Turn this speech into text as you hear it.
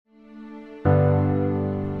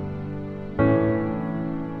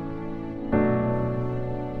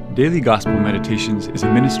Daily Gospel Meditations is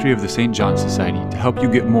a ministry of the St. John Society to help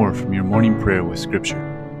you get more from your morning prayer with Scripture.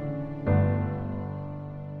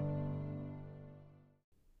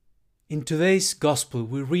 In today's Gospel,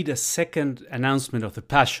 we read a second announcement of the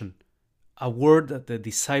Passion, a word that the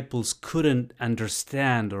disciples couldn't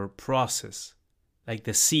understand or process, like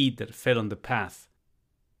the seed that fell on the path,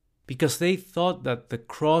 because they thought that the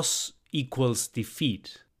cross equals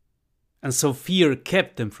defeat. And so fear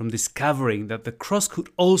kept them from discovering that the cross could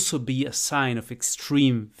also be a sign of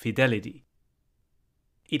extreme fidelity.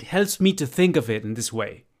 It helps me to think of it in this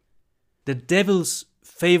way. The devil's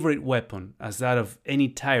favorite weapon, as that of any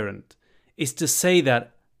tyrant, is to say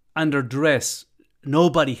that under duress,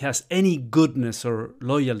 nobody has any goodness or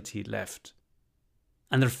loyalty left.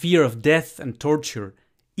 Under fear of death and torture,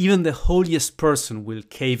 even the holiest person will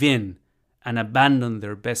cave in and abandon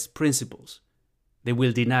their best principles. They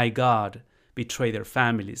will deny God, betray their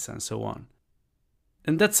families, and so on.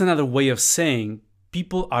 And that's another way of saying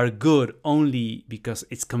people are good only because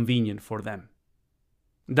it's convenient for them.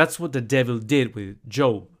 That's what the devil did with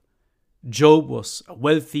Job. Job was a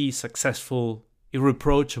wealthy, successful,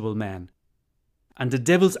 irreproachable man. And the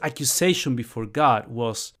devil's accusation before God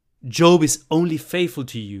was, Job is only faithful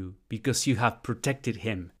to you because you have protected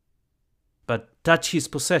him. But touch his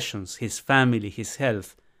possessions, his family, his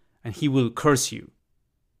health, and he will curse you.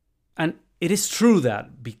 And it is true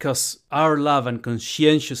that because our love and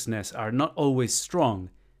conscientiousness are not always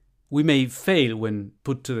strong, we may fail when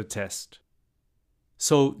put to the test.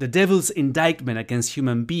 So the devil's indictment against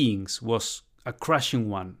human beings was a crushing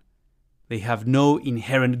one. They have no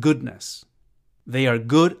inherent goodness. They are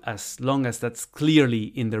good as long as that's clearly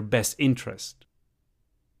in their best interest.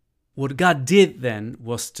 What God did then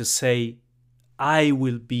was to say, I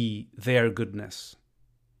will be their goodness.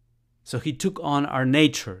 So he took on our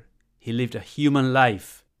nature. He lived a human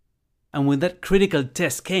life. And when that critical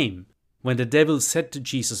test came, when the devil said to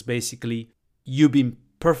Jesus basically, you've been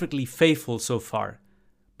perfectly faithful so far,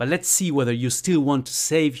 but let's see whether you still want to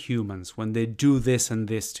save humans when they do this and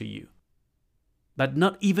this to you. But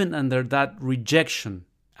not even under that rejection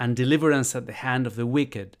and deliverance at the hand of the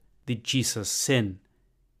wicked did Jesus sin.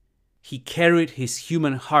 He carried his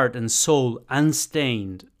human heart and soul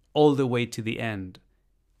unstained all the way to the end,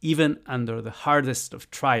 even under the hardest of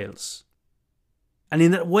trials. And in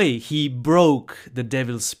that way, he broke the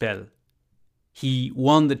devil's spell. He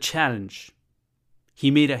won the challenge. He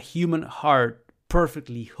made a human heart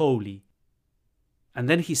perfectly holy. And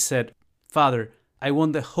then he said, Father, I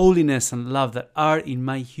want the holiness and love that are in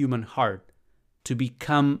my human heart to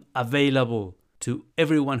become available to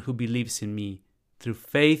everyone who believes in me through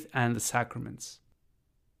faith and the sacraments.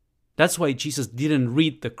 That's why Jesus didn't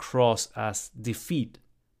read the cross as defeat,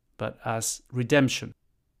 but as redemption.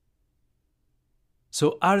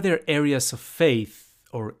 So are there areas of faith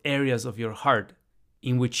or areas of your heart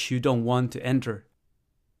in which you don't want to enter?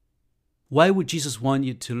 Why would Jesus want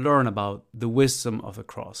you to learn about the wisdom of the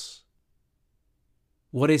cross?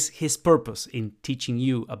 What is his purpose in teaching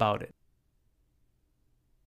you about it?